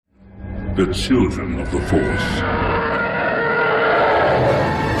the children of the Force.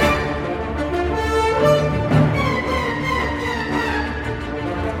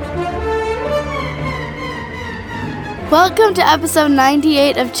 Welcome to episode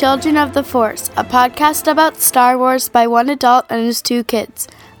 98 of Children of the Force, a podcast about Star Wars by one adult and his two kids.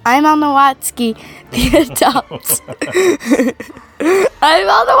 I'm Alma Watsky, the adult. I'm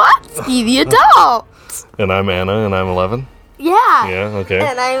Alma Watsky, the adult. And I'm Anna, and I'm 11. Yeah. Yeah, okay.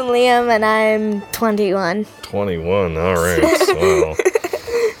 And I'm Liam, and I'm 21. 21, all right.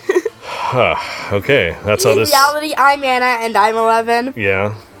 Wow. Okay, that's how In this... reality, I'm Anna, and I'm 11.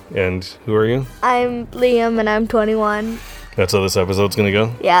 Yeah, and who are you? I'm Liam, and I'm 21. That's how this episode's gonna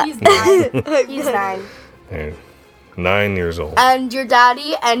go? Yeah. He's 9. He's 9. Hey, 9 years old. And your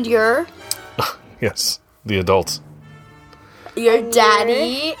daddy and your Yes, the adults.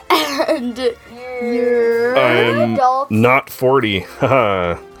 daddy and your... I'm adults. not 40.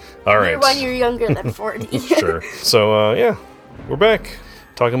 Haha. All right. You're 1 year younger than 40. Sure. So, yeah, we're back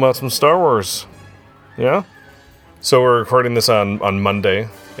talking about some Star Wars. Yeah? So we're recording this on Monday,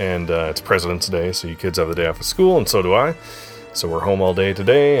 and it's President's Day, so you kids have the day off of school, and so do I. So we're home all day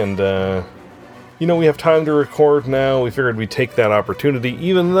today, and, we have time to record now. We figured we'd take that opportunity,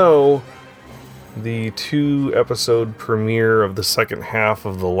 even though the 2-episode premiere of the second half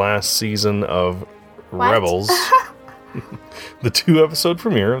of the last season of Rebels... The 2-episode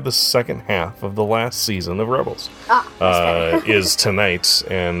premiere of the second half of the last season of Rebels is tonight,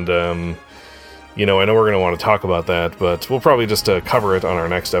 and I know we're going to want to talk about that, but we'll probably just cover it on our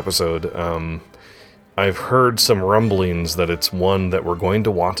next episode. I've heard some rumblings that it's one that we're going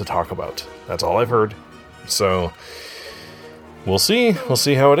to want to talk about. That's all I've heard. So we'll see. We'll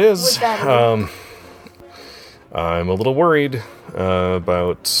see how it is. I'm a little worried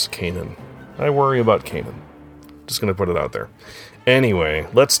about Kanan. I worry about Kanan. Just gonna put it out there. Anyway,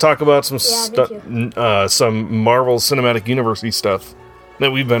 let's talk about some some Marvel Cinematic Universe stuff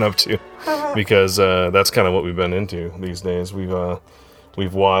that we've been up to, because that's kind of what we've been into these days. We've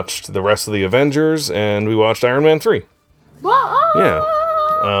watched the rest of the Avengers, and we watched Iron Man 3. Whoa!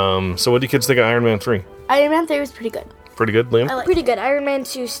 Yeah. So what do you kids think of Iron Man 3? Iron Man 3 was pretty good. Pretty good, Liam? Pretty good. Iron Man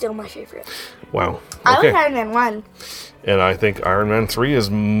 2 is still my favorite. Wow. I Okay. like Iron Man 1. And I think Iron Man 3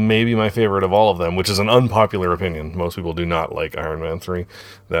 is maybe my favorite of all of them, which is an unpopular opinion. Most people do not like Iron Man 3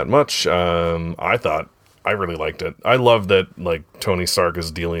 that much. I really liked it. I love that, Tony Stark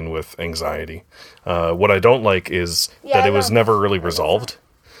is dealing with anxiety. What I don't like is that it was never really resolved.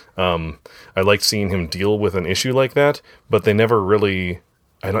 I liked seeing him deal with an issue like that, but they never really...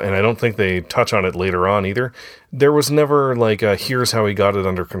 I don't think they touch on it later on either. There was never, here's how he got it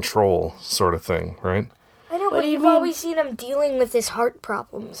under control sort of thing, right? I know, but you've always seen him dealing with his heart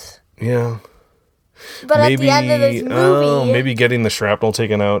problems. Yeah. But at the end of this movie... maybe getting the shrapnel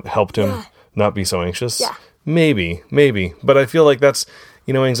taken out helped him not be so anxious. Yeah. Maybe. But I feel like that's,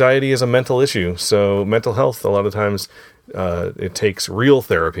 anxiety is a mental issue. So mental health, a lot of times, it takes real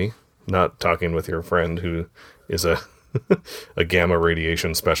therapy, not talking with your friend who is a gamma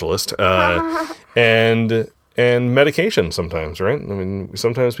radiation specialist, and medication sometimes, right? I mean,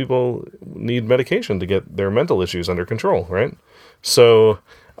 sometimes people need medication to get their mental issues under control, right? So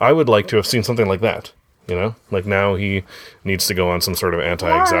I would like to have seen something like that, now he needs to go on some sort of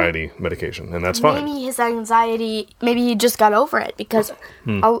anti-anxiety medication, and that's fine. Maybe his anxiety, maybe he just got over it, because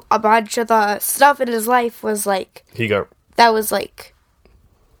a bunch of the stuff in his life was well,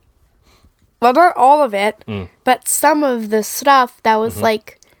 not all of it, but some of the stuff that was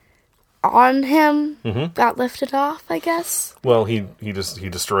on him got lifted off, I guess. Well, he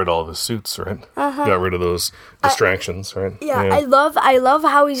destroyed all of his suits, right? Got rid of those distractions, right? Yeah, I love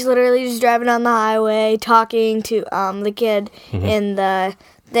how he's literally just driving on the highway, talking to the kid in the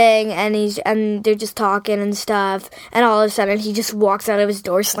thing, and they're just talking and stuff, and all of a sudden he just walks out of his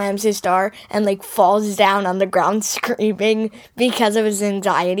door, slams his door, and falls down on the ground screaming because of his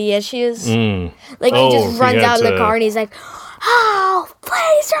anxiety issues. He just runs out of the car and he's like, "Oh,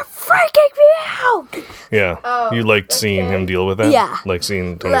 please, you're freaking me out!" Yeah, you liked seeing him deal with that? Yeah. Like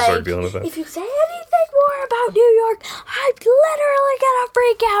seeing Tony Stark dealing with that? If you say anything more about New York, I'm literally gonna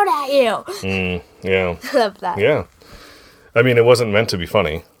freak out at you. Yeah. I love that. Yeah. I mean, it wasn't meant to be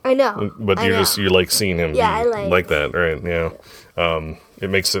funny. I know. But you like seeing him like that, right? Yeah. It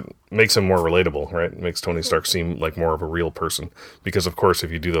makes him more relatable, right? It makes Tony Stark seem like more of a real person. Because, of course,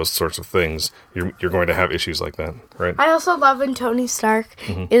 if you do those sorts of things, you're going to have issues like that, right? I also love when Tony Stark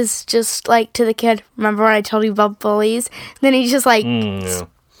is just to the kid, remember when I told you about bullies? And then he just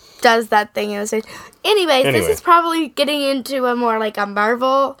does that thing. Anyways, this is probably getting into a more a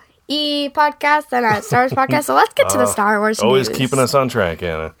Marvel podcast than a Star Wars podcast. So let's get to the Star Wars always news. keeping us on track,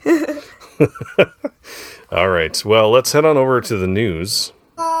 Anna. All right. Well, let's head on over to the news.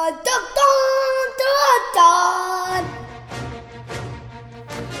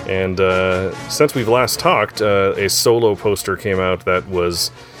 And since we've last talked, a Solo poster came out that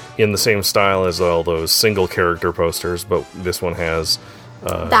was in the same style as all those single character posters, but this one has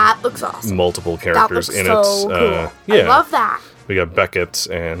That looks awesome. multiple That characters looks in so it. cool. Yeah, I love that. we got Beckett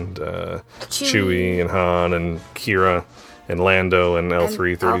and Chewie and Han and Kira and Lando and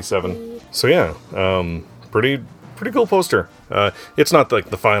L337. So yeah, pretty cool poster. It's not like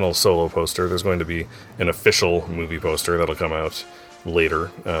the final Solo poster. There's going to be an official movie poster that'll come out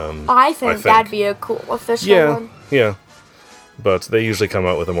later. I think that'd be a cool official one. Yeah. But they usually come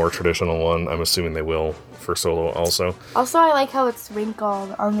out with a more traditional one. I'm assuming they will for Solo also. Also, I like how it's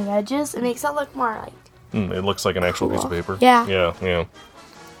wrinkled on the edges. It makes it look more like... It looks like an actual piece of paper. Yeah.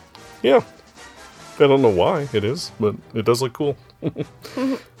 Yeah. I don't know why it is, but it does look cool.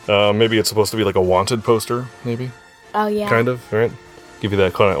 Maybe it's supposed to be like a wanted poster, maybe? Oh, yeah. Kind of, right? Give you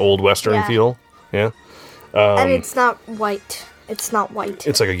that kind of old Western Yeah. feel. Yeah. And it's not white. It's not white.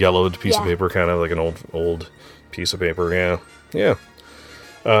 It's like a yellowed piece of Yeah. paper, kind of like an old piece of paper. Yeah.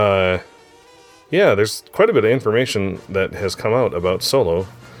 There's quite a bit of information that has come out about Solo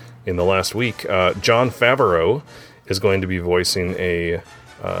in the last week. Jon Favreau is going to be voicing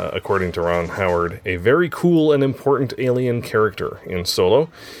according to Ron Howard, a very cool and important alien character in Solo.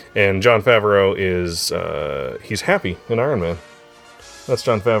 And Jon Favreau is, he's happy in Iron Man. That's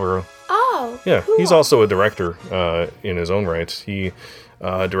Jon Favreau. Oh, Yeah, cool. he's also a director in his own right. He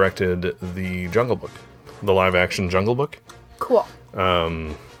directed the Jungle Book, the live-action Jungle Book, Cool.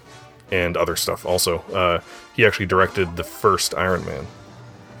 and other stuff also. He actually directed the first Iron Man.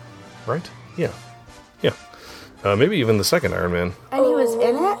 Right? Yeah. Maybe even the second Iron Man. And he was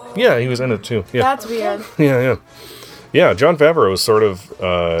in it? Yeah, he was in it too. Yeah, That's weird. yeah. Jon Favreau is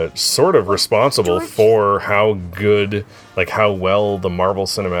sort of responsible for how good, like how well the Marvel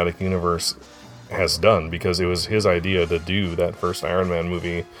Cinematic Universe has done, because it was his idea to do that first Iron Man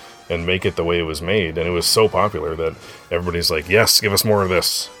movie and make it the way it was made, and it was so popular that everybody's like, yes, give us more of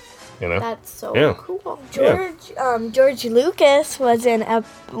this. You know? That's so Yeah. cool. George Lucas was in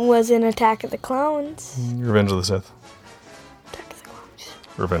Attack of the Clones. Revenge of the Sith. Attack of the Clones.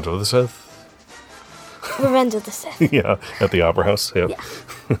 Revenge of the Sith. Revenge of the Sith. Yeah, at the Opera House. Yep.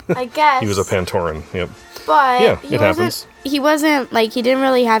 I guess. He was a Pantoran. Yep. But Yeah, he it wasn't, happens. He wasn't, like, he didn't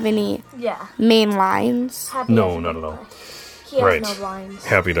really have any Yeah. main lines. No, not at all. He has Right. no lines.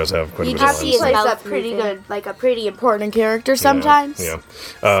 Happy does have quite a He bit of just lines. plays Mouth a pretty moving. good, like, a pretty important character sometimes. Yeah.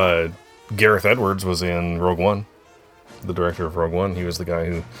 Gareth Edwards was in Rogue One, the director of Rogue One. He was the guy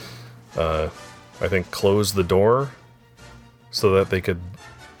who, I think, closed the door so that they could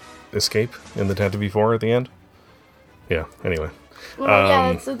escape in the Tatooine 4 at the end. Yeah, anyway. Well,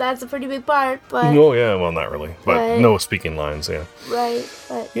 yeah, so that's a pretty big part, but... Oh, yeah, well, not really. But Right. no speaking lines, yeah. Right,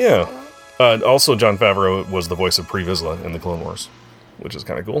 but... Yeah. Also, Jon Favreau was the voice of Pre Vizsla in the Clone Wars, which is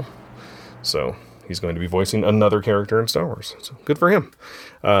kind of cool. So, he's going to be voicing another character in Star Wars. So, good for him.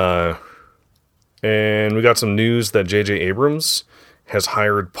 And we got some news that J.J. Abrams has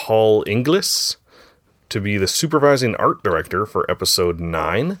hired Paul Inglis to be the supervising art director for Episode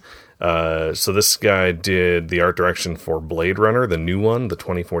 9. So this guy did the art direction for Blade Runner, the new one, the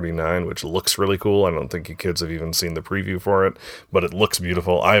 2049, which looks really cool. I don't think you kids have even seen the preview for it, but it looks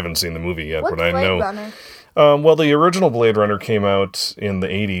beautiful. I haven't seen the movie yet, What's but I Blade know. Runner? Well, the original Blade Runner came out in the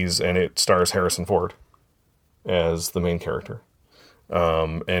 80s, and it stars Harrison Ford as the main character.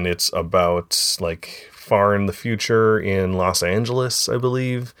 And it's about, like, far in the future in Los Angeles, I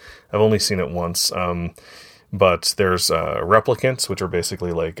believe. I've only seen it once. But there's replicants, which are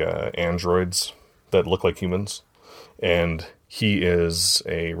basically like androids that look like humans. And he is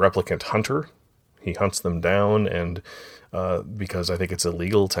a replicant hunter. He hunts them down, and because I think it's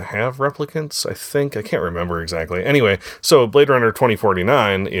illegal to have replicants, I can't remember exactly. Anyway, so Blade Runner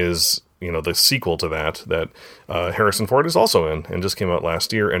 2049 is, the sequel to that Harrison Ford is also in, and just came out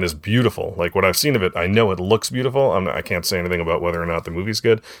last year, and is beautiful. Like, what I've seen of it, I know it looks beautiful. I can't say anything about whether or not the movie's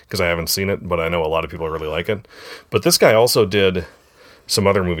good, because I haven't seen it, but I know a lot of people really like it. But this guy also did some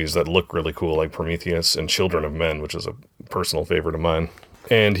other movies that look really cool, like Prometheus and Children of Men, which is a personal favorite of mine.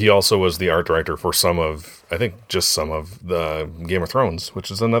 And he also was the art director for some of the Game of Thrones, which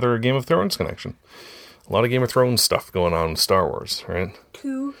is another Game of Thrones connection. A lot of Game of Thrones stuff going on in Star Wars, right?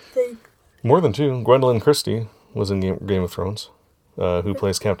 2 things. More than 2. Gwendolyn Christie was in Game of Thrones, who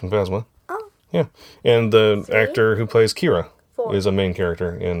plays Captain Phasma. Oh. Yeah. And the actor who plays Kira 4. is a main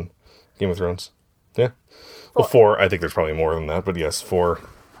character in Game of Thrones. Yeah. Well, 4. I think there's probably more than that, but yes, 4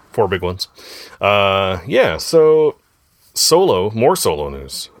 big ones. Yeah, so more Solo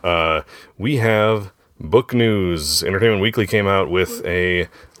news. We have book news. Entertainment Weekly came out with a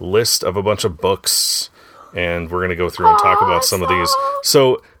list of a bunch of books, and we're going to go through and talk about some of these.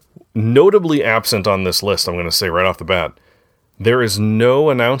 So, notably absent on this list, I'm going to say right off the bat, there is no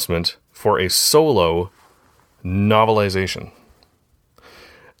announcement for a Solo novelization.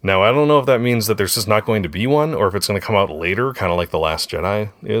 Now, I don't know if that means that there's just not going to be one, or if it's going to come out later, kind of like The Last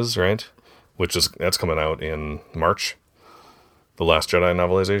Jedi is, right? That's coming out in March. The Last Jedi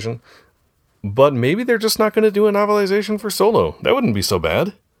novelization. But maybe they're just not going to do a novelization for Solo. That wouldn't be so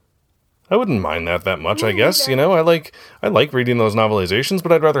bad. I wouldn't mind that much, I guess. You know, I like reading those novelizations,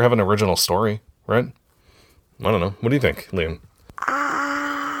 but I'd rather have an original story, right? I don't know. What do you think, Liam?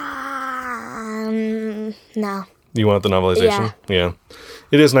 No. You want the novelization? Yeah.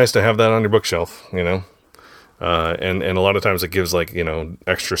 It is nice to have that on your bookshelf, you know? And a lot of times it gives, like, you know,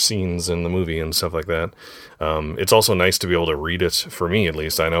 extra scenes in the movie and stuff like that. It's also nice to be able to read it, for me at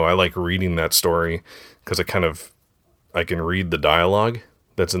least. I know I like reading that story because I can read the dialogue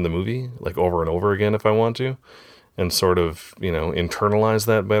that's in the movie, like, over and over again if I want to, and sort of, you know, internalize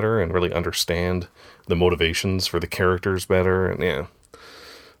that better and really understand the motivations for the characters better. And yeah.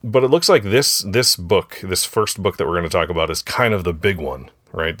 But it looks like this first book that we're going to talk about is kind of the big one,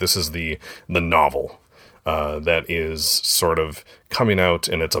 right? This is the novel that is sort of coming out,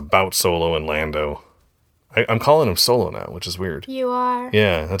 and it's about Solo and Lando. I'm calling him Solo now, which is weird. You are?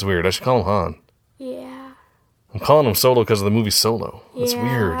 Yeah, that's weird. I should call him Han. Yeah. I'm calling him Solo because of the movie Solo. That's Yeah.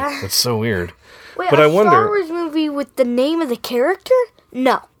 weird. That's so weird. Wait, But a I wonder- Star Wars movie with the name of the character?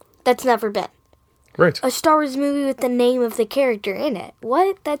 No, that's never been. Right. A Star Wars movie with the name of the character in it.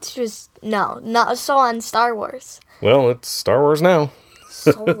 What? That's just... No, not so on Star Wars. Well, it's Star Wars now.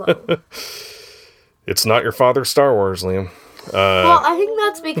 Solo. It's not your father's Star Wars, Liam. Well, I think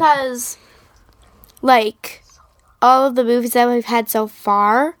that's because, like, all of the movies that we've had so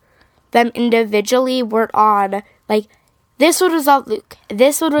far, them individually were on, like, this one was on Luke,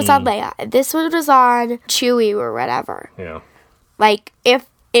 this one was on Leia, this one was on Chewie or whatever. Yeah. Like, if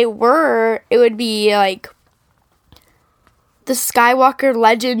it would be, like, the Skywalker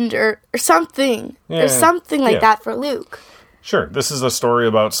legend or something. Yeah. Or something like Yeah. that for Luke. Sure, this is a story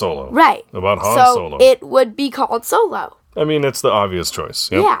about Solo. Right. About Han so Solo. it would be called Solo. I mean, it's the obvious choice.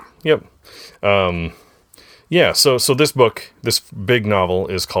 Yep. Yeah. Yep. Yeah, so this book, this big novel,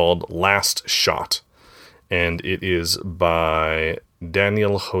 is called Last Shot. And it is by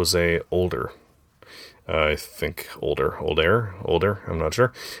Daniel Jose Older. I think Older, I'm not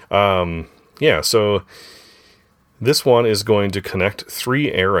sure. Yeah, so this one is going to connect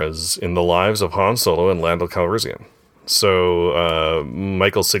 3 eras in the lives of Han Solo and Lando Calrissian. So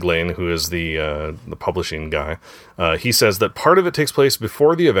Michael Siglain, who is the publishing guy, he says that part of it takes place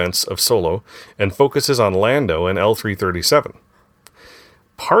before the events of Solo and focuses on Lando and L337.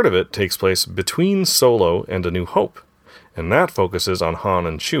 Part of it takes place between Solo and A New Hope, and that focuses on Han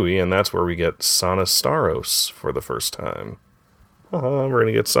and Chewie, and that's where we get Sana Starros for the first time. We're going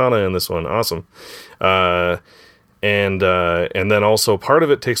to get Sana in this one. Awesome. And then also part of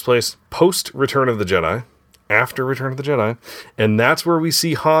it takes place post Return of the Jedi, after Return of the Jedi, and that's where we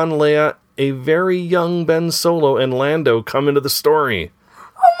see Han, Leia, a very young Ben Solo, and Lando come into the story.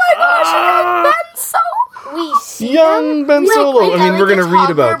 Oh my gosh, Ben Solo! We see Young Ben Solo. wait, I mean, like we're going to a read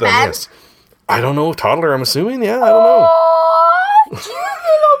toddler about them. Ben? Yes. I don't know, toddler. I'm assuming. Yeah, I don't know. Oh, cute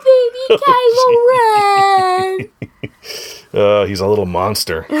little baby Kylo Ren. He's a little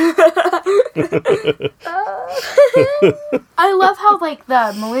monster. I love how, like,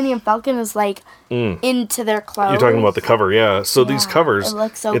 the Millennium Falcon is, like, into their clothes. You're talking about the cover, yeah. So these covers, it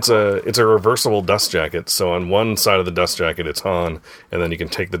looks so it's a reversible dust jacket. So on one side of the dust jacket, it's Han, and then you can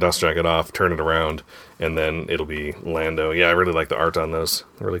take the dust jacket off, turn it around, and then it'll be Lando. Yeah, I really like the art on those.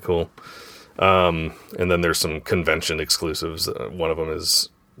 Really cool. And then there's some convention exclusives. One of them is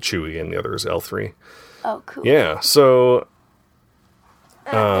Chewie, and the other is L3. Oh, cool. Yeah, so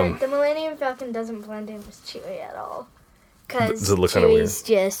the Millennium Falcon doesn't blend in with Chewie at all. Because Does it look kinda weird? Chewie's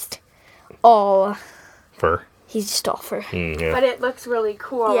just all... fur. He's just all fur. Yeah. But it looks really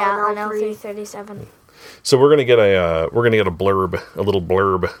cool. Yeah, on on L3. L337. So we're gonna get a little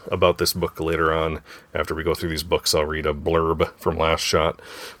blurb about this book later on. After we go through these books, I'll read a blurb from Last Shot.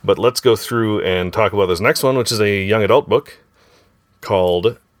 But let's go through and talk about this next one, which is a young adult book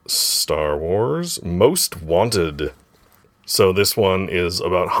called Star Wars Most Wanted. So this one is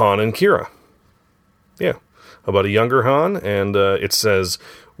about Han and Kira. Yeah, about a younger Han, and it says,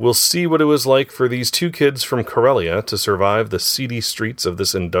 "We'll see what it was like for these 2 kids from Corellia to survive the seedy streets of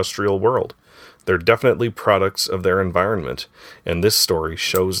this industrial world. They're definitely products of their environment, and this story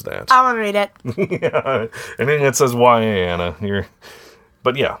shows that. I want to read it. Yeah, anything that says YA, Anna,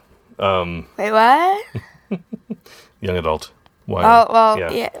 but yeah, Wait, what? young adult. YA. Oh,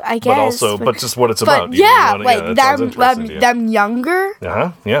 well, yeah, I guess. But just what it's But about. yeah, that sounds interesting to you. them younger.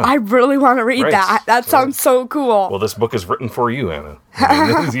 Uh-huh, yeah. I really want to read Right. that. That sounds so cool. Well, this book is written for you, Anna.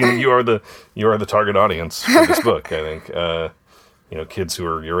 I mean, you are the target audience for this book. I think kids who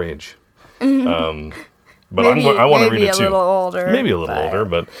are your age. But I want to read it too. Maybe a little older. Maybe a little older,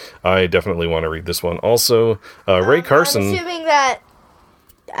 but I definitely want to read this one. Also, Ray Carson. I'm assuming that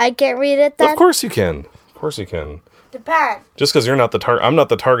I can't read it then? Of course you can. Of course you can. Depends. Just because you're not I'm not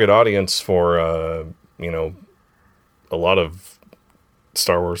the target audience for a lot of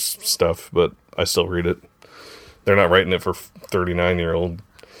Star Wars stuff, but I still read it. They're not writing it for 39-year-old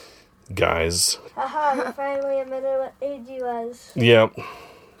guys. Haha, you finally admitted what age you was. Yeah,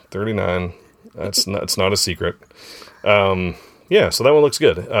 39. It's not a secret. Yeah, so that one looks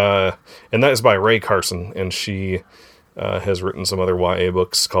good. And that is by Ray Carson, and she has written some other YA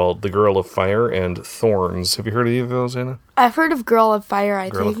books called The Girl of Fire and Thorns. Have you heard of either of those, Anna? I've heard of Girl of Fire, I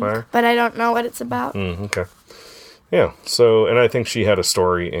Girl of think. Fire? But I don't know what it's about. Okay. Yeah, so, and I think she had a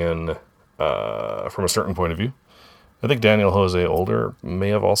story in, from a certain point of view. I think Daniel Jose Older may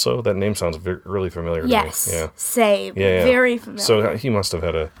have also. That name sounds really familiar to Yes. me. Yeah. Same. Yeah. Very familiar. So he must have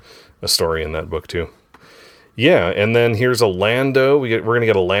had a story in that book too. Yeah, and then here's a Lando. We're gonna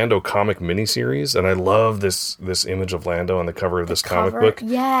get a Lando comic miniseries, and I love this image of Lando on the cover of this comic cover? book.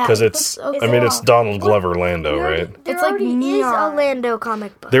 Yeah, because it it's looks so it's cool. Donald Glover Lando, right? There It's like already is a neon. Lando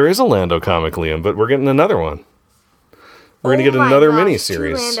comic book. There is a Lando comic, Liam, but we're getting another one. We're gonna get my another gosh,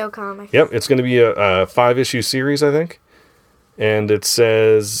 miniseries. 2 Lando comics. Yep, it's gonna be a 5-issue series, I think, and it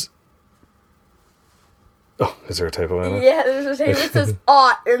says. Oh, is there a typo, Anna? Yeah, there's a table that says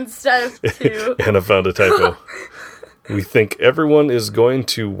ought instead of to. And I found a typo. We think everyone is going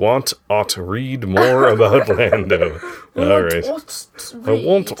to want to read more about Lando. All right. I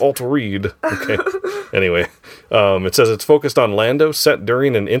want to read. Okay. Anyway, it says it's focused on Lando set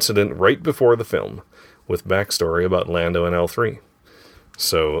during an incident right before the film, with backstory about Lando and L3.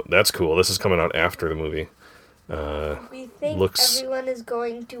 So that's cool. This is coming out after the movie. We think Looks- everyone is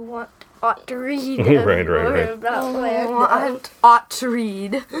going to ought to read Right. about Lando. Ought to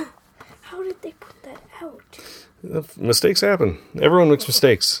read. How did they put that out? Mistakes happen. Everyone makes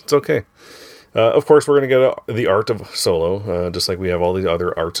mistakes. It's okay. Of course, we're going to get the art of Solo, just like we have all the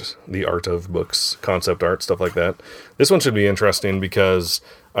other the art of books, concept art, stuff like that. This one should be interesting because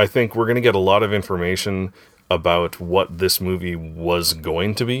I think we're going to get a lot of information about what this movie was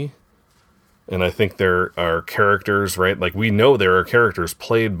going to be. And I think there are characters, right? Like, we know there are characters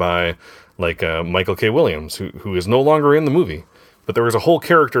played by, like, Michael K. Williams, who is no longer in the movie. But there was a whole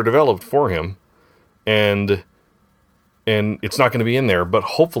character developed for him. And it's not going to be in there, but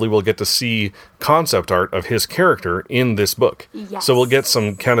hopefully we'll get to see concept art of his character in this book. Yes. So we'll get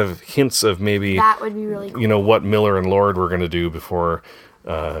some kind of hints of maybe, That would be really cool. what Miller and Lord were going to do before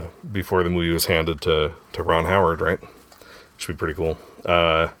the movie was handed to Ron Howard, right? Should be pretty cool.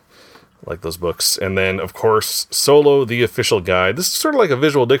 Like those books. And then, of course, Solo, the official guide. This is sort of like a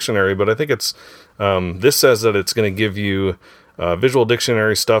visual dictionary, but I think it's, this says that it's going to give you visual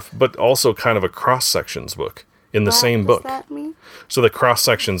dictionary stuff, but also kind of a cross-sections book in the same book. What does that mean? So the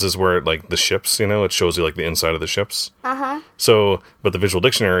cross-sections is where, like, the ships, it shows you, like, the inside of the ships. Uh-huh. So, but the visual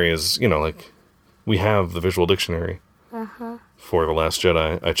dictionary is, like, we have the visual dictionary for The Last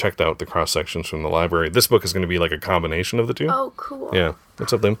Jedi. I checked out the cross-sections from the library. This book is going to be, like, a combination of the two. Oh, cool. Yeah.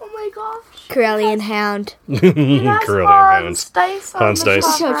 What's up, Liam? Oh my gosh. Corellian Hound. It has Corellian Hans Hounds. Dice on Hans the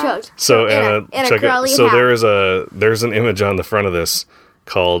Dice. cover. So Anna, check it. Corellian So Hound. there's an image on the front of this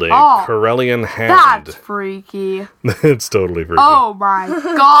called a Oh, Corellian Hound. That's freaky. It's totally freaky. Oh my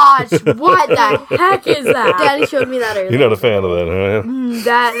gosh. What the heck is that? Daddy showed me that earlier. You're not a fan of that, huh?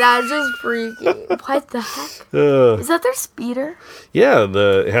 That's just freaky. What the heck? Is that their speeder? Yeah,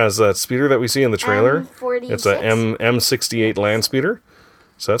 it has that speeder that we see in the trailer. M46. It's a M68 land speeder.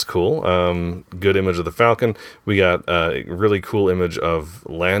 So that's cool. Good image of the Falcon. We got a really cool image of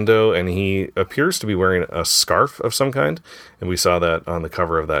Lando, and he appears to be wearing a scarf of some kind. And we saw that on the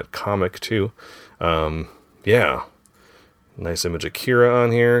cover of that comic, too. Yeah. Nice image of Kira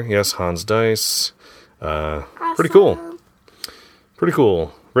on here. Yes, Hans Dice. Pretty cool. Pretty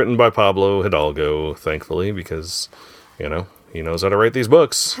cool. Written by Pablo Hidalgo, thankfully, because, he knows how to write these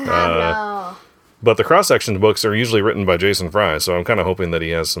books. But the cross-section books are usually written by Jason Fry, so I'm kind of hoping that he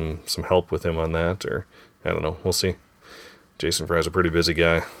has some help with him on that, or, I don't know, we'll see. Jason Fry's a pretty busy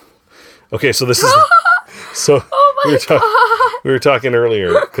guy. Okay, so this is... Oh we were talking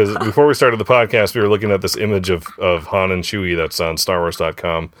earlier, because before we started the podcast, we were looking at this image of Han and Chewie that's on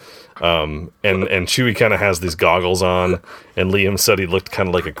StarWars.com. And Chewie kind of has these goggles on, and Liam said he looked kind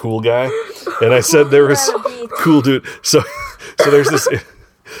of like a cool guy. And I said there was cool dude. So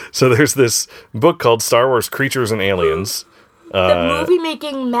there's this book called Star Wars Creatures and Aliens. The movie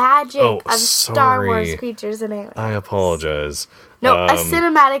making magic of Star sorry. Wars Creatures and Aliens. I apologize. No, a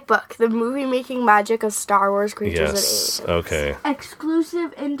cinematic book. The movie making magic of Star Wars Creatures and Yes. Aliens. Okay.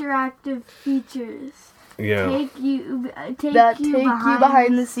 Exclusive interactive features. Yeah. Take you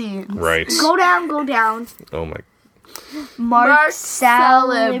behind the scenes. Right. Go down. Oh my. Mark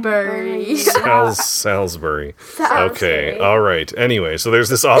Salisbury. Salisbury. Okay. All right. Anyway, so there's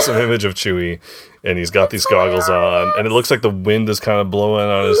this awesome image of Chewie, and he's got these goggles on, and it looks like the wind is kind of blowing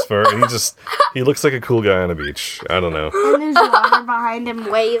on his fur, and he looks like a cool guy on a beach. I don't know. And there's water behind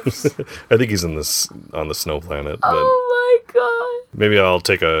him, waves. I think he's on the snow planet, but Oh my god. maybe I'll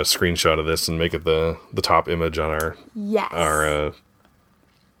take a screenshot of this and make it the top image on our Yes.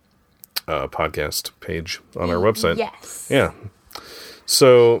 podcast page on our website. Yes. Yeah.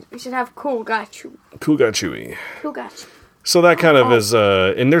 So We should have cool got you. cool guy Chewie. Cool got you. So that kind of is,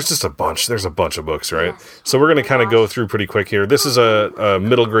 and there's a bunch of books, right? So we're going to kind of go through pretty quick here. This is a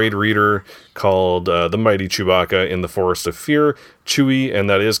middle grade reader called The Mighty Chewbacca in the Forest of Fear, Chewie, and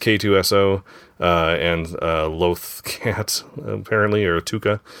that is K2SO, and Loth Cat, apparently, or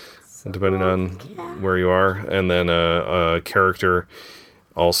Tuca, depending on where you are. And then a character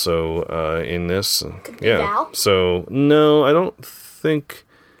also in this. Yeah. Val? So, no, I don't think...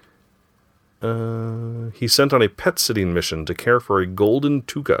 he's sent on a pet sitting mission to care for a golden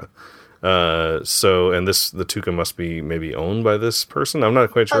Tuca. And the Tuca must be maybe owned by this person. I'm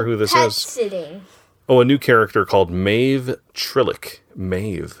not quite sure who this is. Sitting. Oh, a new character called Maeve Trillick.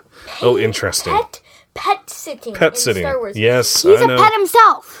 Maeve. Oh, interesting. Pet sitting. Pet in sitting. Star Wars. Yes, He's I a know. pet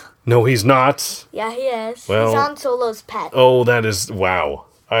himself. No, he's not. Yeah, he is. Well- He's Han Solo's pet. Oh, that is wow.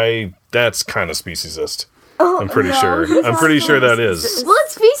 That's kind of speciesist. I'm pretty sure. I'm pretty sure that is. Well,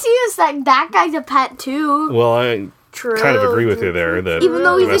 it's species like that guy's a pet too. Well, I kind of agree with you there that Even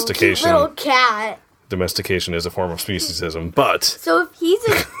though he's a domestication Little cat. domestication is a form of speciesism, but So if he's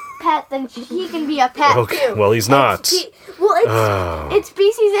a pet, then he can be a pet okay, too. well, he's not. It's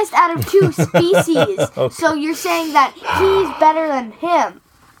speciesist out of two species. So you're saying that he's better than him,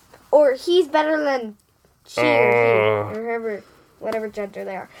 or he's better than she or he, or whatever gender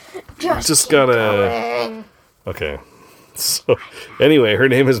they are. Just gotta. Okay. So, anyway, her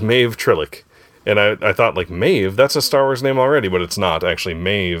name is Maeve Trillick. And I thought, like, Maeve, that's a Star Wars name already, but it's not. Actually,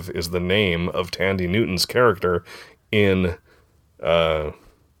 Maeve is the name of Tandy Newton's character in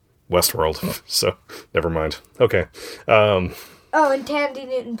Westworld. So, never mind. Okay. Oh, and Tandy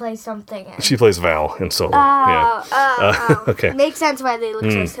Newton plays something. She plays Val in Solo. Yeah. Okay. Makes sense why they look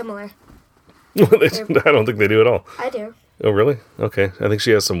so similar. I don't think they do at all. I do. Oh, really? Okay. I think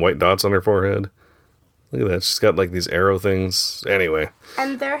she has some white dots on her forehead. Look at that. She's got, like, these arrow things. Anyway.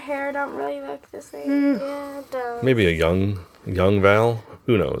 And their hair don't really look the same. Yeah, it does. Maybe a young Val?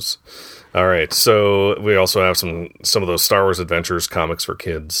 Who knows? All right, so we also have some of those Star Wars Adventures comics for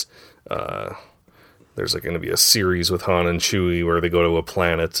kids. There's going to be a series with Han and Chewie where they go to a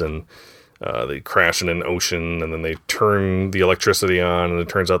planet and they crash in an ocean, and then they turn the electricity on, and it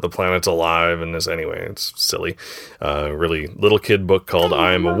turns out the planet's alive. And anyway, it's silly. Really little kid book called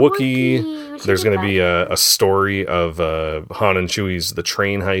I'm a Wookiee. There's going to be a story of Han and Chewie's The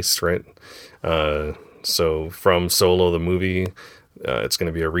Train Heist, right? So from Solo, the movie, it's going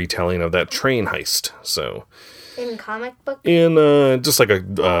to be a retelling of that train heist. So In comic book, in just like a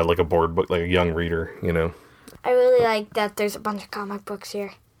board book, like a young reader, you know. I really like that there's a bunch of comic books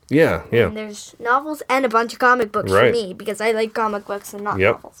here. Yeah. And there's novels and a bunch of comic books Right. for me because I like comic books and not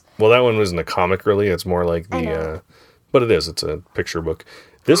Yep. novels. Well, that one wasn't a comic, really. It's more like I the, know. but it is. It's a picture book.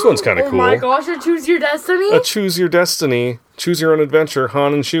 This one's kind of cool. Oh my gosh, a Choose Your Destiny? A Choose Your Destiny, Choose Your Own Adventure,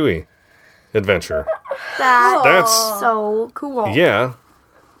 Han and Chewie adventure. That's so cool. yeah,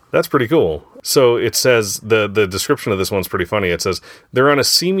 that's pretty cool. So it says, the description of this one's pretty funny. It says, they're on a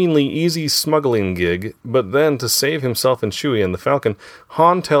seemingly easy smuggling gig, but then to save himself and Chewie and the Falcon,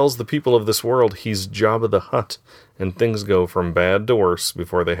 Han tells the people of this world he's Jabba the Hutt, and things go from bad to worse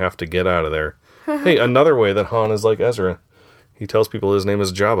before they have to get out of there. Hey, another way that Han is like Ezra. He tells people his name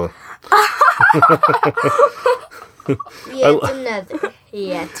is Jabba.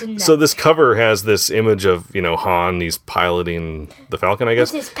 Yet another. So this cover has this image of, Han, he's piloting the Falcon, I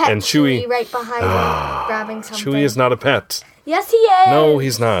guess. His pet and Chewie Chewie, right behind him, grabbing something. Chewie is not a pet. Yes, he is. No,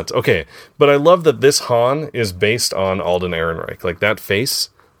 he's not. Okay, but I love that this Han is based on Alden Ehrenreich. Like, that face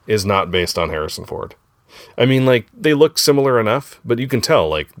is not based on Harrison Ford. I mean, like, they look similar enough, but you can tell,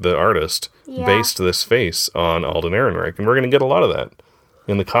 like, the artist based this face on Alden Ehrenreich, and we're going to get a lot of that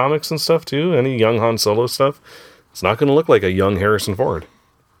in the comics and stuff, too. Any young Han Solo stuff, it's not going to look like a young Harrison Ford.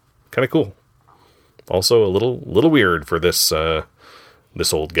 Kind of cool. Also, a little weird for this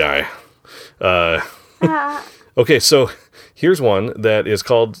old guy. Okay, so here's one that is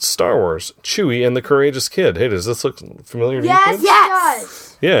called Star Wars: Chewie and the Courageous Kid. Hey, does this look familiar to you kids?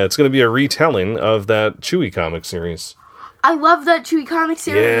 Yes. Yeah, it's going to be a retelling of that Chewie comic series. I love that Chewie comic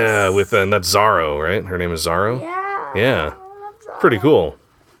series. Yeah, and that's Zorro, right? Her name is Zorro? Yeah. Yeah. Pretty cool.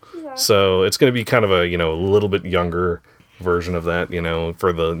 So it's going to be kind of a, a little bit younger version of that,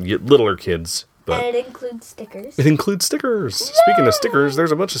 for the littler kids. But And it includes stickers. it includes stickers. Speaking of stickers,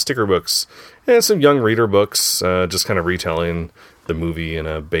 there's a bunch of sticker books and some young reader books, just kind of retelling the movie in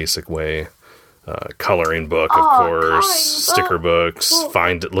a basic way. Coloring book, of course. coloring Sticker books.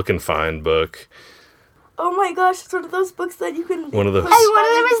 Look and find book. Oh my gosh, it's one of those books that you can. One of those. Hey, one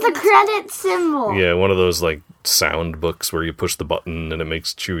of them is the credit symbol. Yeah, one of those like sound books where you push the button and it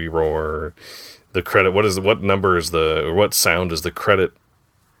makes Chewie roar. The credit. What number is what sound is the credit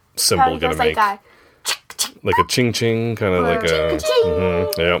symbol gonna make? Like a ching ching, kind of like a.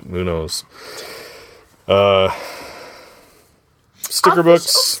 Yeah, who knows? Sticker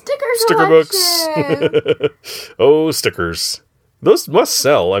books. Sticker books. Oh, stickers. Those must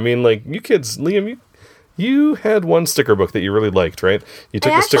sell. I mean, like, you kids, Liam, you had one sticker book that you really liked, right? You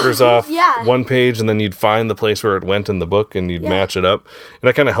took the stickers off one page, and then you'd find the place where it went in the book, and you'd match it up. And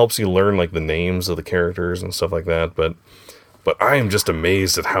that kind of helps you learn, like, the names of the characters and stuff like that. But I am just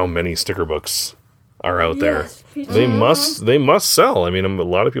amazed at how many sticker books are out there. They must sell. I mean, a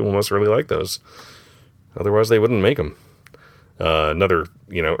lot of people must really like those. Otherwise, they wouldn't make them. Another,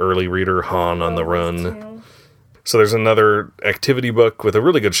 early reader, Han on the Run. So there's another activity book with a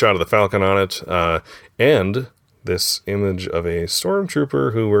really good shot of the Falcon on it, and this image of a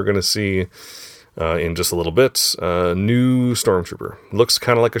stormtrooper who we're going to see in just a little bit. New stormtrooper. Looks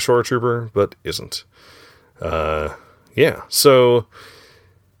kind of like a shore trooper, but isn't. Yeah, so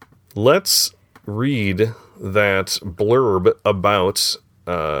let's read that blurb about,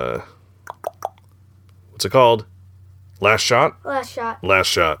 what's it called? Last Shot? Last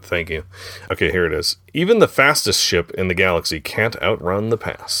Shot, thank you. Okay, here it is. Even the fastest ship in the galaxy can't outrun the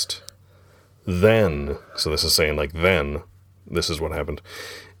past. Then, so this is saying like then, this is what happened.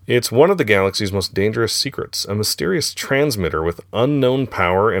 It's one of the galaxy's most dangerous secrets, a mysterious transmitter with unknown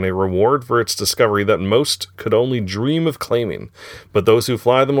power and a reward for its discovery that most could only dream of claiming. But those who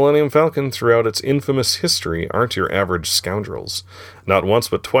fly the Millennium Falcon throughout its infamous history aren't your average scoundrels. Not once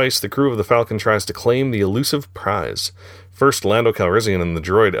but twice, the crew of the Falcon tries to claim the elusive prize. First, Lando Calrissian and the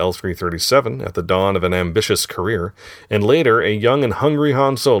droid L-337 at the dawn of an ambitious career, and later, a young and hungry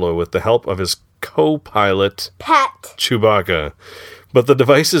Han Solo with the help of his co-pilot, Pet. Chewbacca. But the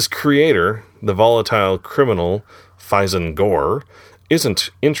device's creator, the volatile criminal Fyzen Gor,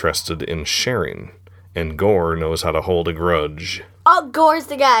 isn't interested in sharing, and Gor knows how to hold a grudge. Oh, Gore's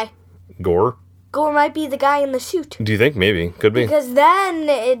the guy. Gor? Gore might be the guy in the suit. Do you think? Maybe. Could be. Because then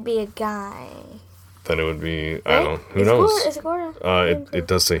it'd be a guy. Then it would be, Right? I don't know. Who knows? Is it Gore? It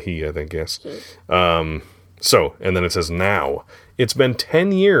does say he, I think, yes. So, and then it says now. It's been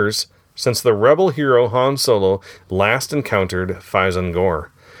 10 years since the rebel hero Han Solo last encountered Fyzen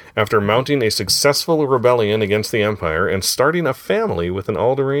Gor. After mounting a successful rebellion against the Empire and starting a family with an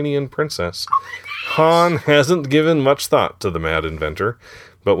Alderaanian princess, Han hasn't given much thought to the mad inventor.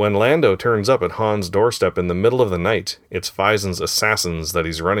 But when Lando turns up at Han's doorstep in the middle of the night, it's Fyzen's assassins that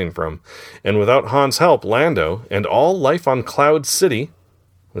he's running from. And without Han's help, Lando and all life on Cloud City,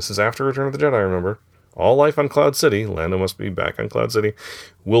 this is after Return of the Jedi, remember, all life on Cloud City, Lando must be back on Cloud City,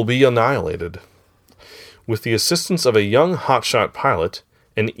 will be annihilated. With the assistance of a young hotshot pilot,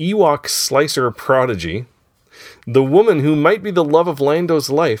 an Ewok slicer prodigy, the woman who might be the love of Lando's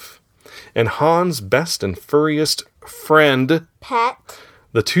life, and Han's best and furriest friend, Pet.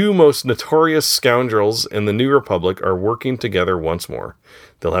 the two most notorious scoundrels in the New Republic are working together once more.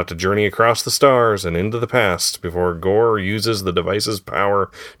 They'll have to journey across the stars and into the past before Gor uses the device's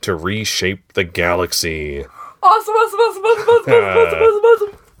power to reshape the galaxy. Awesome.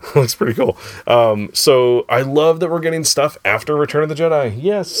 Looks pretty cool. So I love that we're getting stuff after Return of the Jedi.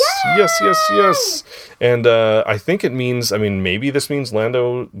 Yes. And I think it means, maybe this means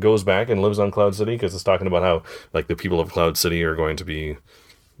Lando goes back and lives on Cloud City, because it's talking about how, like, the people of Cloud City are going to be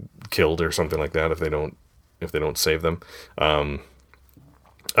killed or something like that if they don't save them.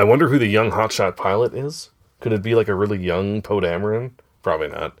 I wonder who the young hotshot pilot is. Could it be like a really young Poe Dameron? Probably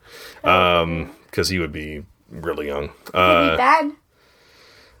not, because he would be really young. Could be bad.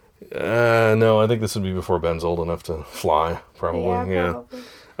 No, I think this would be before Ben's old enough to fly, probably. Yeah. Probably.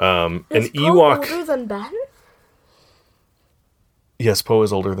 An Is Poe Ewok. older than Ben? Yes, Poe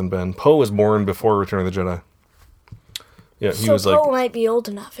is older than Ben. Poe was born before Return of the Jedi. Yeah, he So was Poe like. might be old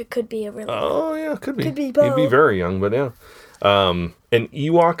enough. It could be a really. Oh yeah, could be. Could be He'd Poe. be very young, but yeah. An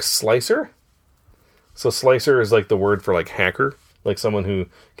Ewok slicer. So slicer is like the word for like hacker, like someone who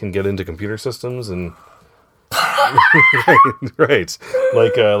can get into computer systems and. right,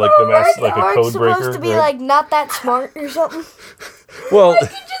 like the like a code breaker. Supposed to be right? like not that smart or something. Well,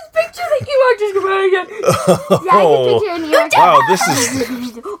 Just picture the Ewok just come out again. Yeah, I can picture an Ewok. wow, this is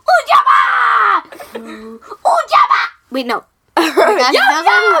Ujaba! Wait, no. Those are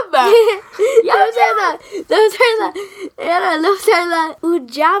the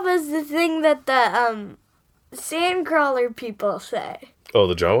Ujaba's the thing that the sandcrawler people say. oh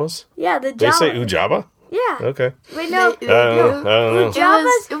the Jawas. Yeah, the Jawas. They say Ujaba. Yeah. Okay. Wait, no. I don't know.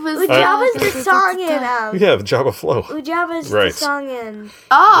 Ujaba's Ujaba's the song in Yeah, the Java flow. Ujaba's Right. the song in.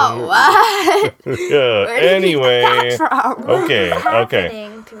 Oh, what? Yeah. Anyway. Okay.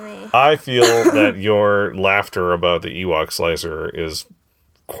 Happening to me. I feel that your laughter about the Ewok slicer is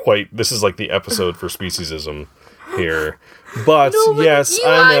quite. This is like the episode for speciesism here. But yes,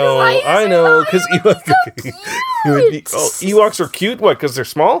 I know, because Ewoks are cute. What? Because they're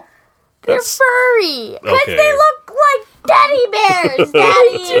small. They're furry. Okay. They look like teddy bears,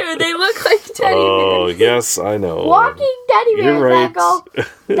 Daddy. Dude, they look like teddy Oh bears. yes, I know. Walking teddy bears You're right.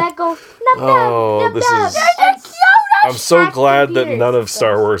 that go, Oh, this is. and I'm so glad that computers. none of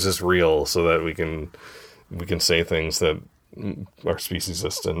Star Wars is real, so that we can say things that are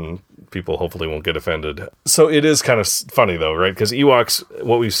speciesist and people hopefully won't get offended. So it is kind of funny though, right? Because Ewoks,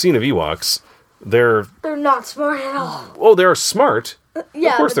 what we've seen of Ewoks, they're not smart at all. they're smart. Yeah,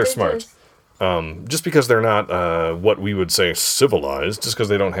 Of course but they're smart. Just because they're not what we would say civilized, just because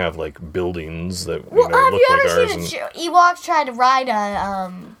they don't have like buildings that Well, have look you like ever ours. seen a show? Ewoks try to ride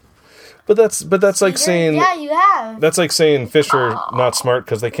a But that's like saying Yeah, you have. that's like saying fish are not smart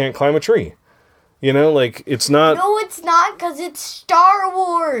because they can't climb a tree. You know, like it's not. No, it's not, because it's Star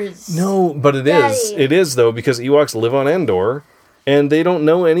Wars. No, but it is. Daddy. It is though, because Ewoks live on Endor, and they don't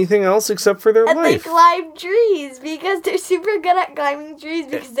know anything else except for their And they life. climb trees because they're super good at climbing trees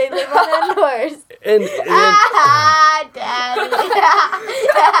because they live on Endors. And Ah, Daddy.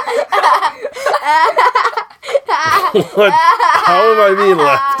 what? How am I being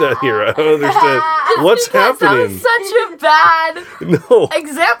laughed at here? I don't understand. What's happening? Such a bad No.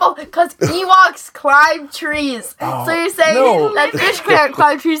 example, because Ewoks climb trees. So you're saying no. that fish can't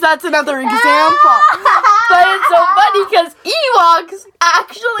climb trees? That's another example. But it's so funny because Ewoks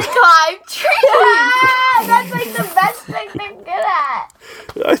actually climb trees. That's like the best thing they're good at.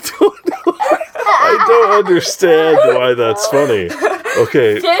 I don't know. I don't understand why that's funny.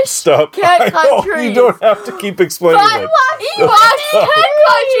 Okay, Fish stop. can't I climb know, trees. You don't have to keep explaining But it. Ewoks can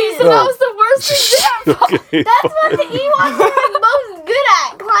climb trees, so that was the worst example. Okay, That's what the Ewoks are most good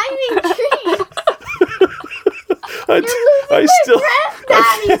at, climbing trees. I still.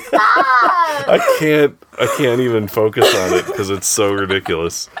 Daddy, stop. I can't even focus on it because it's so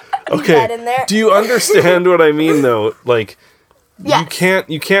ridiculous. Okay, that in there. do you understand what I mean though? Like, Yes.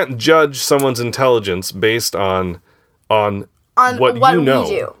 you can't judge someone's intelligence based on what what you we know,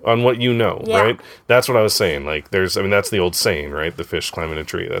 do. on what you know, Yeah. right? That's what I was saying. Like, that's the old saying, right? The fish climbing a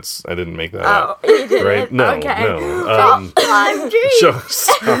tree. I didn't make that up, right? No, Okay. no. Climb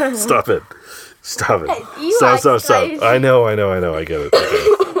trees. Stop it. Stop it. Ewoks Stop. climb I know. I get it.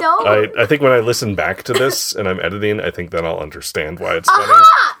 No. I think when I listen back to this and I'm editing, I think then I'll understand why it's funny.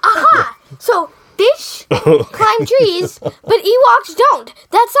 So fish climb trees, but Ewoks don't.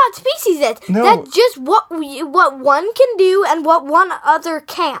 That's not speciesist. No. That's just what one can do and what one other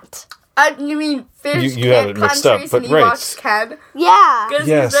can't. You mean fish You had can't it climb mixed up, trees but and right. Ewoks can? Yeah. Because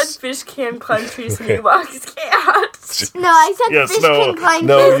Yes. you said fish can climb trees and Ewoks can't. No, I said Yes, fish no, can climb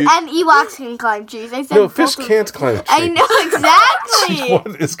no, trees you- and Ewoks can climb trees. I said No, fish both of can't them. climb trees. I know exactly.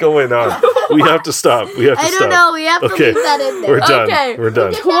 What is going on? We have to stop. I don't know. We have to Okay. leave that in there. We're done. Okay. We're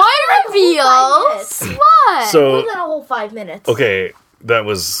done. Toy reveals. What? So Within a whole 5 minutes. okay, that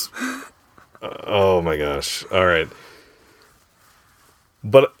was. Oh my gosh! All right,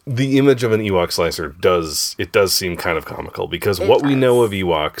 but the image of an Ewok slicer does seem kind of comical because what we know of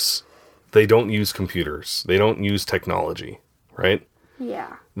Ewoks, they don't use computers, they don't use technology, right?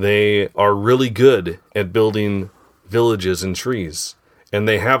 Yeah. They are really good at building villages and trees, and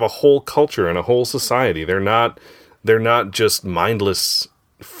they have a whole culture and a whole society. They're not just mindless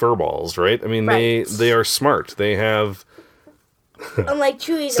furballs, right? I mean, they are smart. They have. Unlike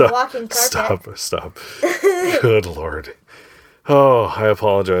Chewie's a walking carpet. Stop. Good Lord. Oh, I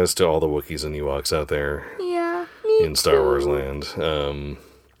apologize to all the Wookiees and Ewoks out there Yeah. in Star Wars land.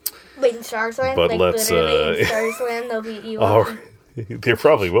 Wait, in Star Wars Land? But like, let's, literally in Star Wars Land, they'll be Ewoks. There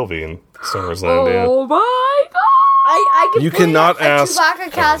probably will be in Star Wars land, yeah. Oh my god! I could You put cannot a ask- Chewbacca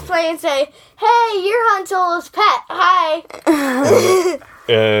cosplay and say, "Hey, you're Han Solo's pet. Hi."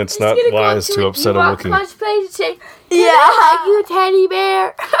 It's not wise to upset a Wookiee. Cosplay to say, "Yeah, hug you, teddy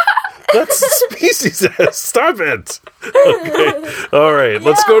bear." That's Species S. Stop it. Okay. All right.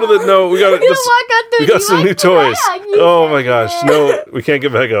 Let's go to the. No, we got walk out We the got some new toys. Oh my gosh. No, we can't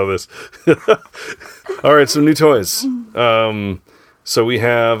get back out of this. All right, some new toys. So we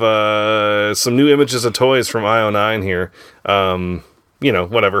have some new images of toys from IO9 here.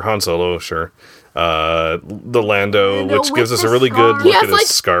 Whatever. Han Solo, sure. The Lando, which with gives us the a really good scarf. look He has, at his like,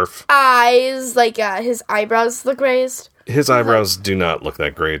 scarf. Eyes, like his eyebrows look raised. His eyebrows do not look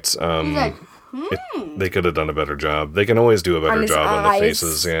that great. They could have done a better job. They can always do a better his job on the eyes.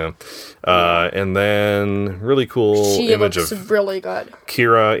 faces, yeah. And then really cool She image looks of really good.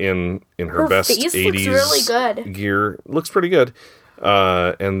 Kira in her best face 80s looks really good. gear. Looks pretty good.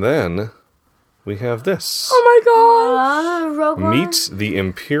 And then we have this. Oh my god! Rogue One. Meet the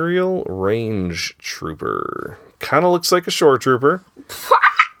Imperial Range Trooper. Kind of looks like a shore trooper,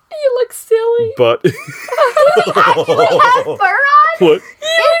 You look silly. but Fur on? what? You look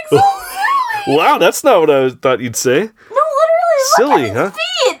so silly. Wow, that's not what I thought you'd say. No, literally. Silly, look huh? at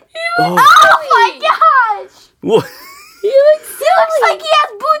his feet. Oh. Oh my gosh. What? You look He looks like he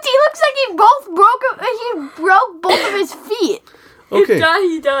has boots. He looks like he broke both of his feet. Okay. Yeah,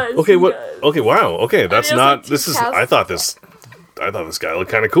 he does. Okay, he what? does. Okay, wow. Okay, that's has, not. like, This is. 2,000 I thought this guy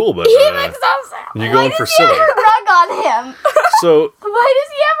looked kind of cool, but He looks so silly. you're going for silly. Rug on him. So Why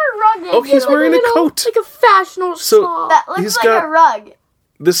does he have a rug? oh, he's wearing a coat. Like a fashionable So- shawl. That looks He's like got- a rug.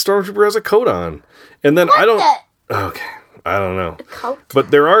 This stormtrooper has a coat on, and then I don't. That- Okay, I don't know. coat. But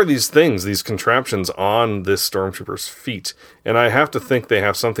there are these things, these contraptions on this stormtrooper's feet, and I have to think they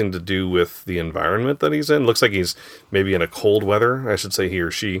have something to do with the environment that he's in. Looks like he's maybe in a cold weather. I should say he or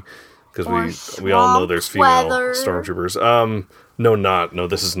she, because we all know there's female weather. stormtroopers. No,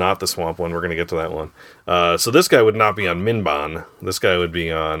 this is not the swamp one. We're gonna get to that one. So this guy would not be on Minban. This guy would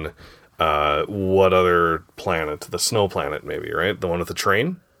be on what other planet? The snow planet, maybe, right? The one with the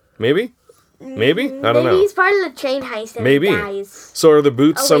train, maybe. I don't Maybe know. he's part of the train heist and Maybe. he dies. So are the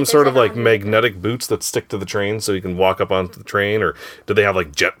boots Oh, some wait, sort there's of like an on- magnetic boots that stick to the train so you can walk up onto the train, or do they have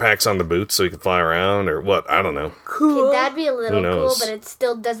like jetpacks on the boots so you can fly around, or what? I don't know. Okay, that'd be a little cool, knows? but it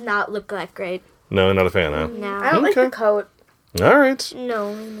still does not look that great. No, not a fan, huh? No. I don't like Okay. the coat. All right.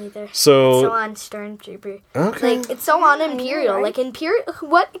 No, me neither. So- so on Stormtrooper. Okay. Like it's so on Imperial. Like Imperial,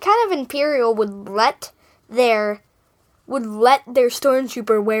 what kind of Imperial would let their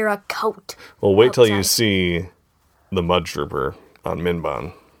Stormtrooper wear a coat? Well, wait till you outside. see the Mud Trooper on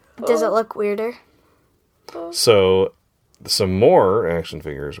Minban. Does it look weirder? So some more action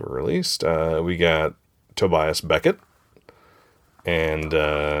figures were released. We got Tobias Beckett, and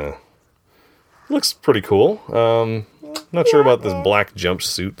looks pretty cool. Not sure about this black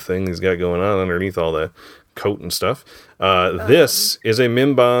jumpsuit thing he's got going on underneath all the coat and stuff. This is a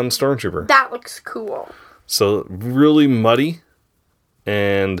Minban Stormtrooper. That looks cool. So really muddy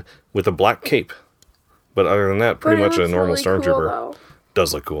and with a black cape. But other than that, pretty But it much a looks normal really cool, Stormtrooper. though.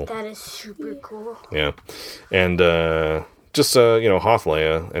 Does look cool. That is super cool. Yeah. And just Hoth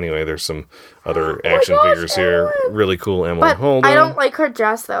Leia. Anyway, there's some other action gosh, figures here. Really cool Emily But Holden. I don't like her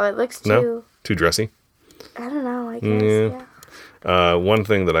dress though. It looks too. No? Too dressy. I don't know. I guess. Yeah. One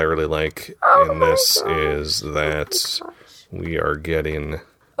thing that I really like in my this gosh. is that we are getting.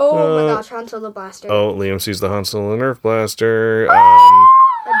 Oh my gosh, Han Solo blaster. Oh, Liam sees the Han Solo Nerf blaster.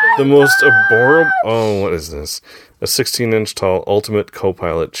 The most adorable. Oh, what is this? A 16-inch tall ultimate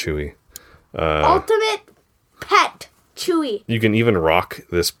co-pilot Chewie. Ultimate pet Chewie. You can even rock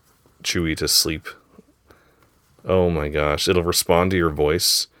this Chewie to sleep. Oh my gosh. It'll respond to your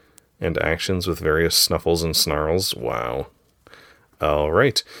voice and actions with various snuffles and snarls. Wow. All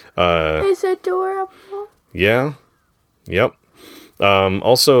right. It's adorable. Yeah. Yep.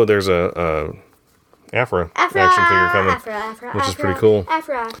 Also, there's a Afra action figure coming. Afra, which is pretty cool.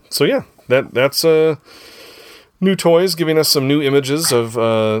 Afra. So yeah, that's new toys giving us some new images of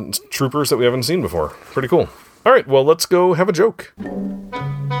troopers that we haven't seen before. Pretty cool. All right, well, let's go have a joke.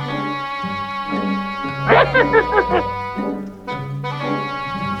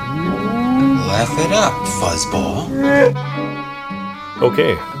 Laugh it up, fuzzball.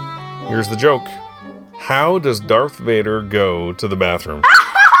 Okay, here's the joke. How does Darth Vader go to the bathroom?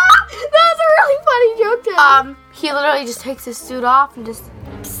 That's a really funny joke. To He literally just takes his suit off and just.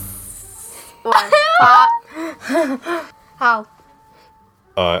 How?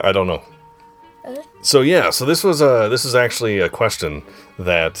 I don't know. So this is actually a question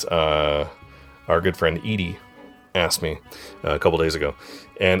that our good friend Edie asked me a couple days ago,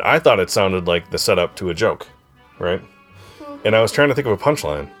 and I thought it sounded like the setup to a joke, right? And I was trying to think of a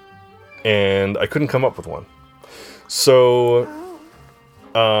punchline, and I couldn't come up with one. So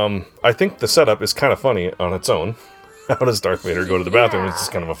I think the setup is kind of funny on its own. How does Darth Vader go to the bathroom? It's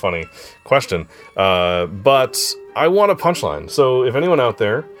just kind of a funny question. But I want a punchline. So if anyone out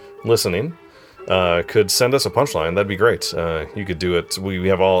there listening could send us a punchline, that'd be great. You could do it. We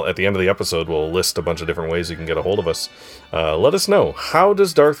have all, at the end of the episode, we'll list a bunch of different ways you can get a hold of us. Let us know. How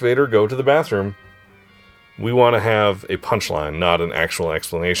does Darth Vader go to the bathroom? We want to have a punchline, not an actual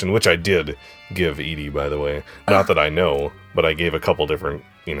explanation, which I did give Edie, by the way. Not that I know, but I gave a couple different,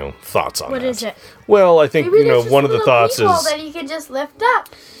 thoughts on that. What is it? Well, I think, one of the thoughts is... that you can just lift up.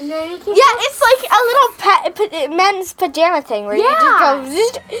 And then you can It's like a little men's pajama thing where you just go...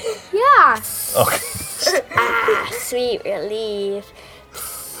 Yeah. Okay. Sweet relief.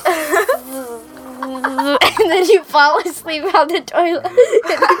 And then you fall asleep on the toilet.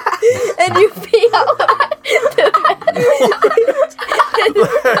 And you pee all over What the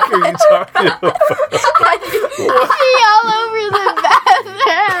heck are you talking about? Pee all over the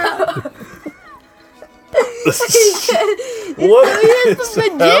bathroom. What is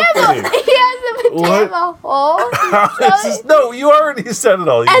Pajama. happening? He has a pajama hole. No, you already said it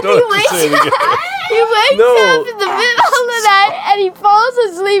all. You don't have to say it again. He wakes No. up in the middle of the night and he falls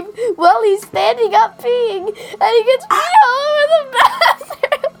asleep while he's standing up peeing, and he gets pee all over the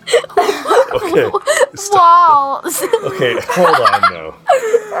bathroom. Okay. Stop. Walls. Okay, hold on now.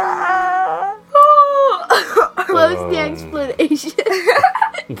 Close the explanation.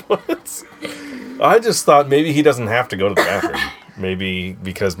 What? I just thought maybe he doesn't have to go to the bathroom. Maybe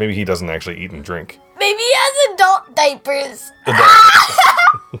he doesn't actually eat and drink. Maybe he has adult diapers.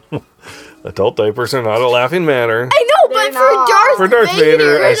 Adult diapers are not a laughing matter. I know, but For Darth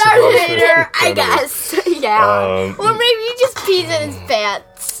Vader, I suppose. I guess. Yeah. Or maybe he just pees in his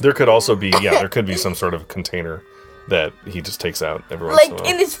pants. There could also be, there could be some sort of container that he just takes out every once in a Like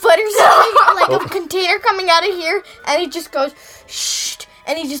while. in his foot or something. Like a container coming out of here, and he just goes, shh,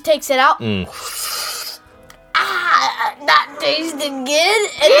 and he just takes it out. Not tasting good.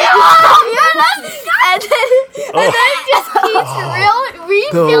 And then he just keeps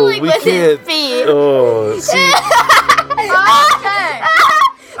refilling with his feet. Oh, see.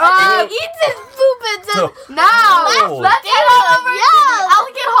 And then he eats his poop and says, No. let's head on over to the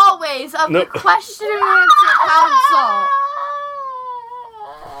elegant hallways of the Question and Answer Council.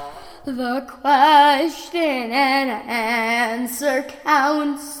 The Question and Answer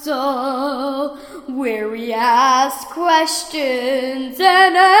Council, where we ask questions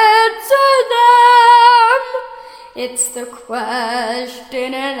and answer them. It's the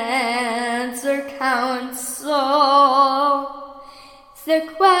Question and Answer Council. It's the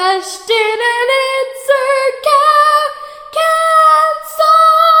Question and Answer Council.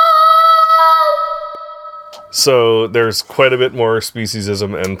 So there's quite a bit more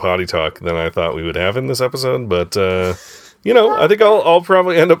speciesism and potty talk than I thought we would have in this episode, but I think I'll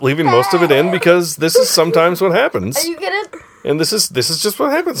probably end up leaving most of it in because this is sometimes what happens. Are you gonna? And this is just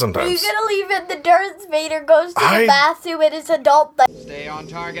what happens sometimes. Are you gonna leave it? The Darth Vader goes to the bathroom in his adult. Stay on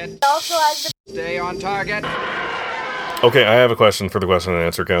target. Also has the. Stay on target. Okay, I have a question for the Question and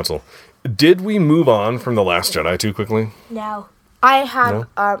Answer Council. Did we move on from The Last Jedi too quickly? No. I have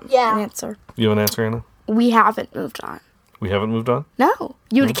an answer. You have an answer, Anna? We haven't moved on. We haven't moved on? No.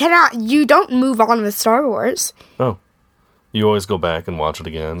 You don't move on with Star Wars. Oh. You always go back and watch it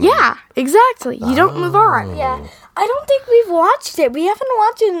again? Yeah, exactly. You don't move on. Yeah. I don't think we've watched it. We haven't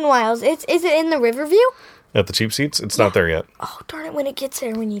watched it in a while. Is it in the Riverview? At the cheap seats? It's not there yet. Oh, darn it. When it gets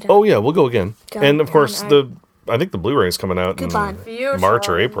there, we need to. Oh, yeah, we'll go again. Go and, of course, on, I think the Blu-ray is coming out Coupon. in March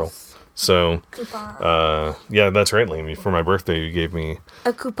or April. So, yeah, that's right, Lainey. For my birthday, you gave me...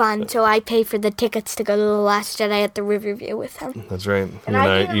 a coupon, so I pay for the tickets to go to The Last Jedi at the Riverview with him. That's right.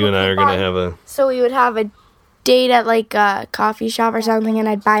 And You and I are going to have a... So we would have a date at like a coffee shop or something, and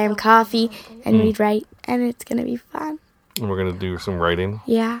I'd buy him coffee, and we'd write, and it's going to be fun. And we're going to do some writing.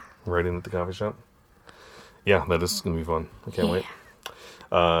 Yeah. Writing at the coffee shop. Yeah, that is going to be fun. I can't wait.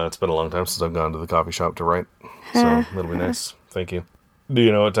 It's been a long time since I've gone to the coffee shop to write. So that'll be nice. Thank you. Do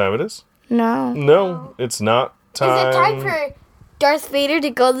you know what time it is? No. No, it's not time. Is it time for Darth Vader to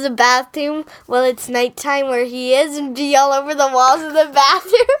go to the bathroom while it's nighttime where he is and be all over the walls of the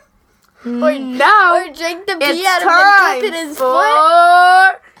bathroom? Or no. Or drink the pee It's out of him and dip in his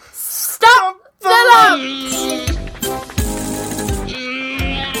foot? Stop! Shut up!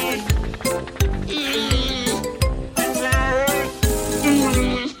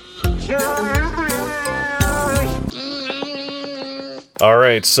 All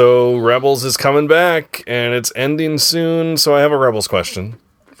right, so Rebels is coming back, and it's ending soon. So I have a Rebels question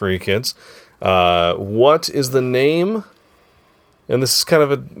for you kids. What is the name? And this is kind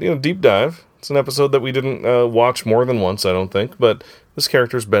of a deep dive. It's an episode that we didn't watch more than once, I don't think, but this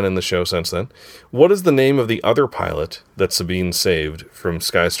character's been in the show since then. What is the name of the other pilot that Sabine saved from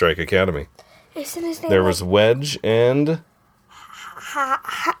Sky Strike Academy? Isn't his name There was Wedge and...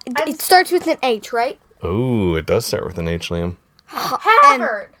 it starts with an H, right? Oh, it does start with an H, Liam.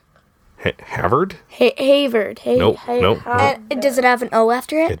 Havard. Havard? Havard. Nope. And does it have an O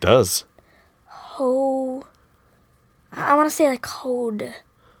after it? It does. I want to say like Hode.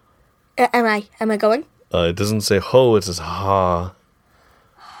 Am I going? It doesn't say ho, it says ha.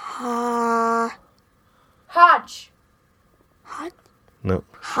 Hodge. No.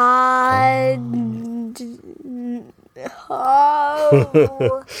 Hobby.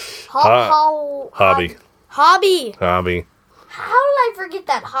 Hobby. Hobby. How did I forget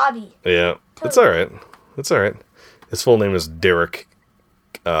that hobby? Yeah. It's alright. His full name is Derek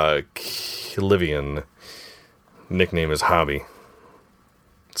Kilivian. Nickname is Hobby.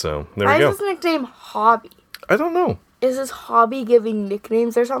 So, there we Why go. is his nickname Hobby? I don't know. Is his hobby giving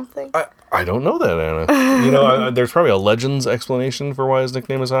nicknames or something? I don't know that, Anna. There's probably a Legends explanation for why his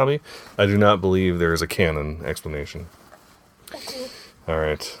nickname is Hobby. I do not believe there is a canon explanation. All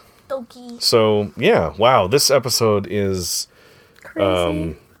right. Doki. So, yeah. Wow. This episode is...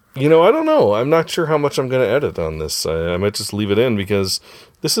 Crazy. I don't know. I'm not sure how much I'm going to edit on this. I might just leave it in because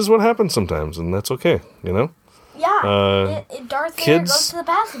this is what happens sometimes, and that's okay, Yeah. Darth Vader kids- goes to the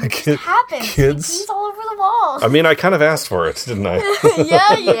bathroom. It just happens. kids- He's all over the walls. I mean, I kind of asked for it, didn't I?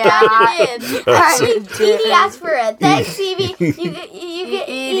 Yeah, you kind of did. Actually, Edie asked for it. Thanks, Evie.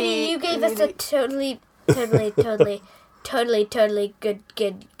 You gave us a totally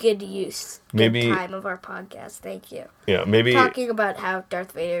good use. Maybe- Good time of our podcast. Thank you. Yeah, maybe... Talking about how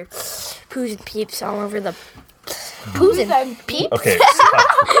Darth Vader poos and peeps all over the poos and peeps. Okay,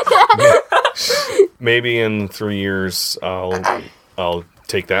 stop. Maybe in 3 years, I'll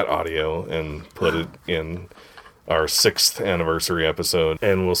take that audio and put it in our 6th anniversary episode,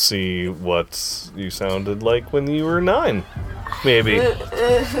 and we'll see what you sounded like when you were 9. Maybe.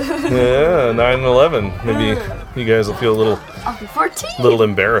 Yeah, 9 and 11. Maybe you guys will feel I'll be 14. a little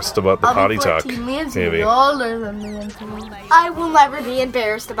embarrassed about the I'll potty be talk. 14. Man's Maybe. older than me. I will never be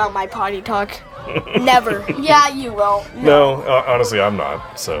embarrassed about my potty talk. Never. Yeah, you will. No, honestly, I'm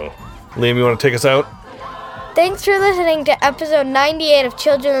not. So, Liam, you want to take us out? Thanks for listening to episode 98 of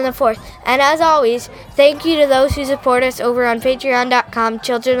Children of the Force. And as always, thank you to those who support us over on patreon.com,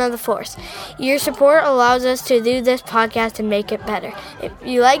 Children of the Force. Your support allows us to do this podcast and make it better. If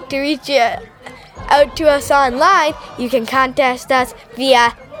you like to reach out to us online, you can contact us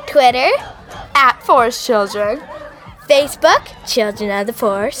via Twitter, At Force Children. Facebook, Children of the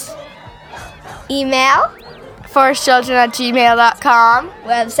Force, email, ForceChildren@gmail.com.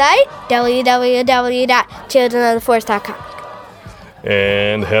 website, www.childrenoftheforce.com.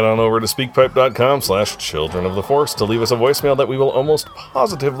 And head on over to speakpipe.com/Children of the Force to leave us a voicemail that we will almost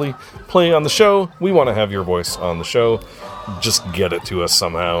positively play on the show. We want to have your voice on the show. Just get it to us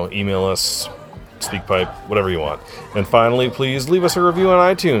somehow. Email us, SpeakPipe, whatever you want. And finally, please leave us a review on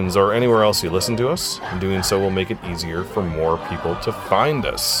iTunes or anywhere else you listen to us. And doing so will make it easier for more people to find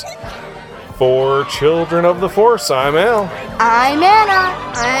us. For Children of the Force, I'm Al. I'm Anna.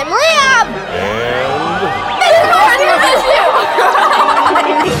 I'm Liam! And...